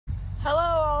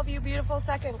of you beautiful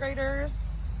second graders.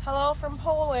 Hello from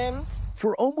Poland.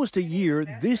 For almost a year,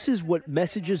 this is what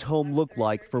messages home looked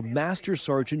like for Master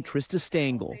Sergeant Trista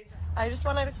Stangl. I just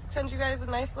wanted to send you guys a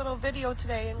nice little video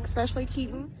today, and especially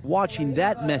Keaton. Watching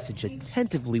that message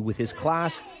attentively with his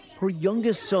class, her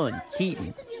youngest son,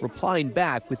 Keaton, replying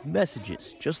back with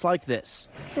messages just like this.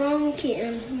 From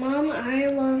Keaton, Mom, I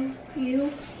love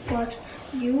you, but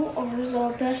you are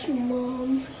the best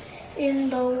mom in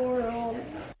the world.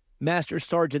 Master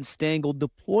Sergeant Stangl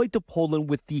deployed to Poland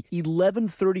with the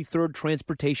 1133rd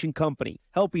Transportation Company,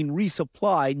 helping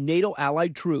resupply NATO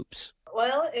allied troops.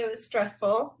 Well, it was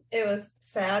stressful. It was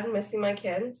sad missing my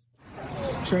kids.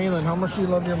 Traylon, how much do you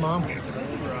love your mom?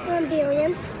 1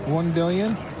 billion. 1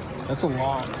 billion? That's a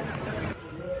lot.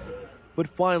 But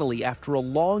finally, after a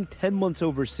long 10 months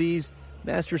overseas,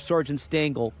 Master Sergeant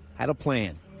Stangl had a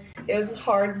plan. It was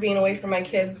hard being away from my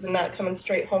kids and not coming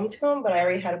straight home to them, but I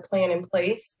already had a plan in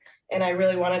place, and I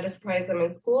really wanted to surprise them in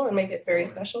school and make it very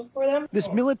special for them.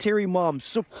 This military mom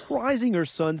surprising her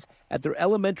sons at their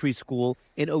elementary school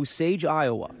in Osage,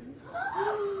 Iowa.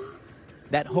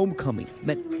 That homecoming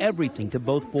meant everything to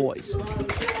both boys.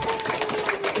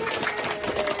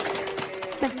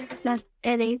 Not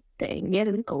anything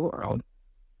in the world.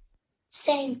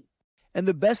 Same. And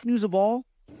the best news of all,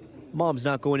 Mom's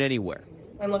not going anywhere.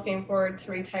 I'm looking forward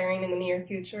to retiring in the near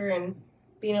future and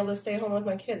being able to stay home with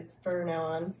my kids from now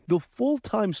on. The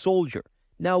full-time soldier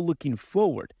now looking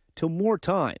forward to more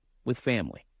time with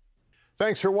family.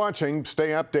 Thanks for watching. Stay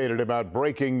updated about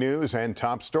breaking news and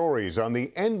top stories on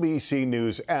the NBC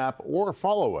News app or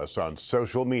follow us on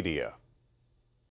social media.